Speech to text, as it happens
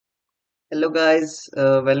Hello guys,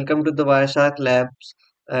 welcome to the Wireshark Labs.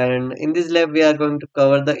 And in this lab, we are going to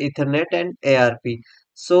cover the Ethernet and ARP.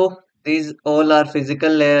 So these all are physical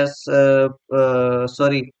layers.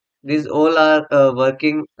 These all are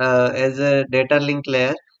working as a data link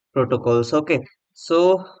layer protocols. Okay,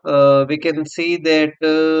 so we can see that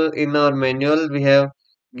in our manual we have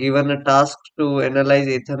given a task to analyze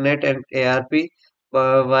Ethernet and ARP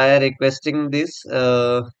via requesting this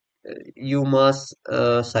UMass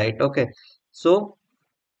site. Okay, so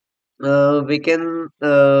we can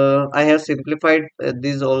I have simplified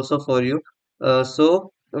this also for you.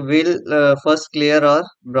 So we'll first clear our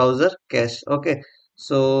browser cache. Okay,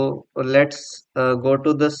 so let's go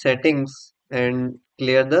to the settings and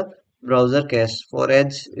clear the browser cache. For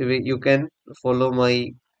Edge, you can follow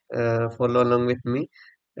along with me,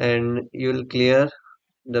 and you'll clear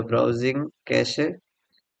the browsing cache.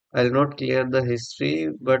 I'll not clear the history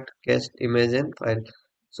but cached image and file.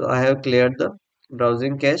 So I have cleared the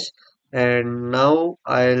browsing cache, and now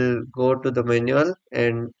I'll go to the manual,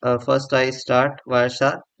 and first I start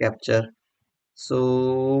Wireshark capture.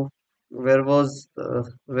 So where is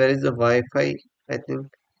the Wi-Fi? I think,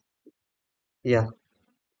 yeah,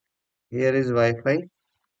 here is Wi-Fi,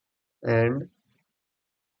 and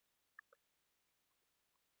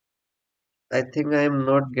I think I am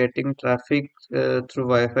not getting traffic through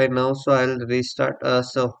Wi-Fi now, so I'll restart.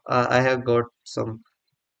 I have got some.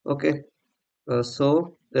 Okay.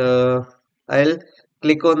 So I'll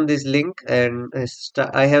click on this link, and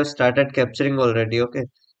I have started capturing already. Okay,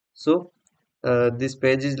 so this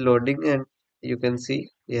page is loading, and you can see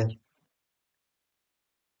here.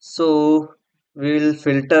 So we'll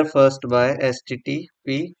filter first by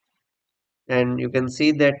HTTP, and you can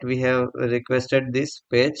see that we have requested this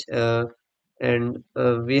page, and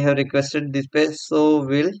we have requested this page. So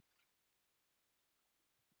we'll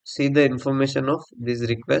see the information of this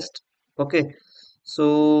request. Okay,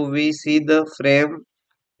 so we see the frame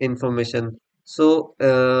information. So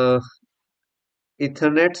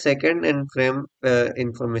Ethernet second and frame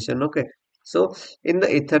information. Okay. So in the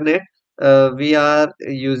Ethernet, we are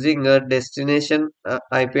using a destination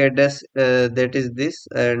IP address that is this,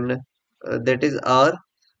 and that is our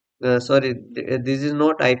this is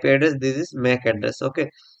not IP address. This is MAC address.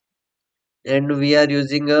 Okay, and we are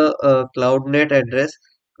using a cloudnet address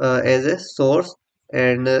as a source,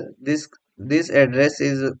 and this address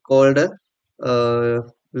is called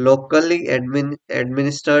locally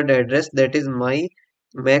administered address, that is my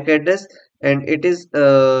MAC address, and it is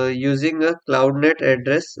using a cloudnet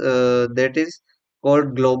address that is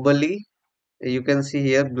called globally, you can see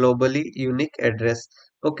here, globally unique address.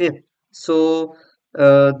 Okay, so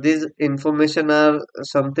these information are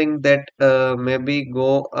something that maybe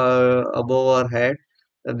go above our head,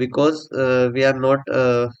 because we are not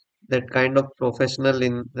that kind of professional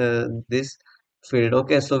in this field.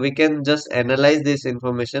 Okay, so we can just analyze this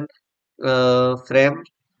information. Frame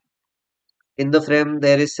In the frame,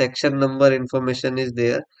 there is section number information is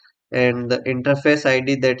there, and the interface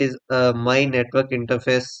ID, that is my network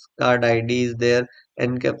interface card ID is there,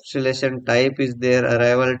 encapsulation type is there,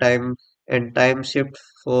 arrival time and time shift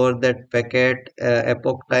for that packet,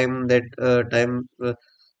 epoch time, that time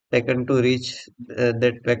taken to reach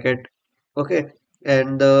that packet. Okay,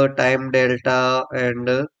 and the time delta,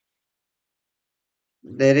 and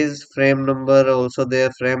there is frame number also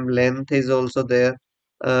there, frame length is also there,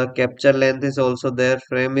 capture length is also there,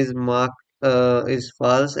 frame is marked is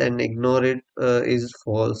false, and ignore it is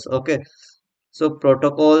false. Okay, so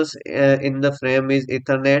protocols in the frame is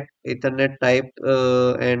Ethernet type,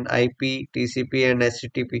 and IP, TCP, and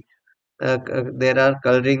HTTP. There are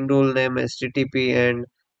coloring rule name HTTP, and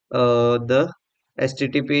the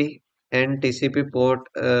HTTP and TCP port.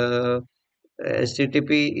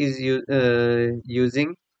 HTTP is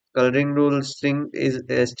using coloring rule string is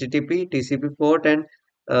HTTP, TCP port, and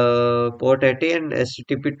port 80, and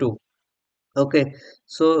HTTP 2. Okay,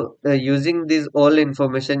 so using this all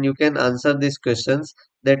information, you can answer these questions,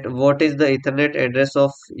 that what is the Ethernet address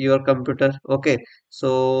of your computer. Okay,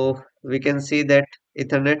 so we can see that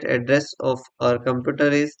Ethernet address of our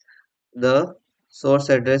computer is, the source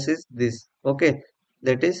address is this. Okay,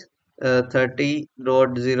 that is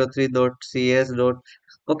 30.03.cs.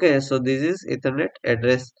 Okay, so this is Ethernet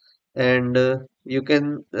address, and you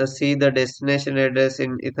can see the destination address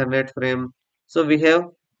in Ethernet frame. So we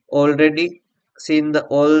have already seen the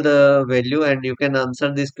all the value, and you can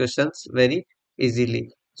answer these questions very easily.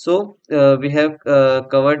 So we have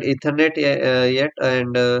covered Ethernet yet,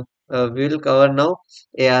 and we will cover now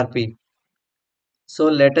ARP. So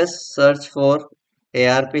let us search for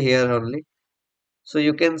ARP here only. So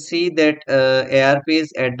you can see that ARP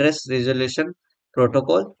is address resolution.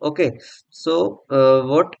 protocol. Okay, so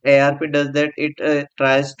what ARP does that it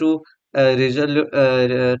tries to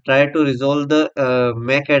try to resolve the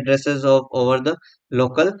MAC addresses of over the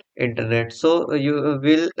local internet. So you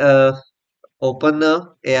will open a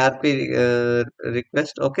ARP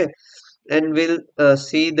request. Okay, and we'll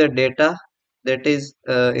see the data that is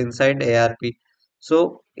inside ARP.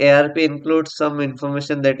 So ARP includes some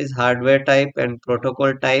information that is hardware type and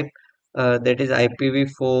protocol type, that is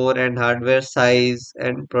IPv4 and hardware size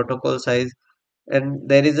and protocol size, and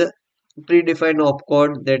there is a predefined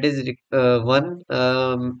opcode that is one,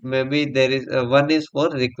 maybe there is one is for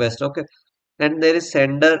request. Okay, and there is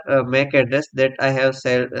sender MAC address that I have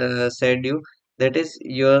said you, that is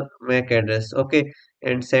your MAC address. Okay,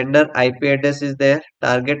 and sender IP address is there,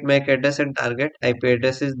 target MAC address and target IP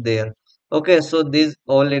address is there. Okay, so this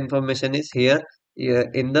all information is here,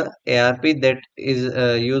 in the ARP that is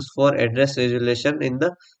used for address resolution in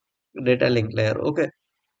the data link layer. Okay,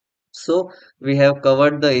 so we have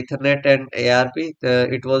covered the Ethernet and ARP.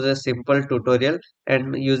 It was a simple tutorial,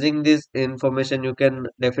 and using this information, you can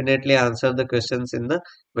definitely answer the questions in the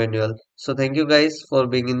manual. So thank you guys for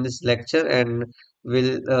being in this lecture, and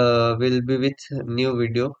we'll be with new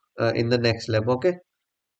video in the next lab. Okay.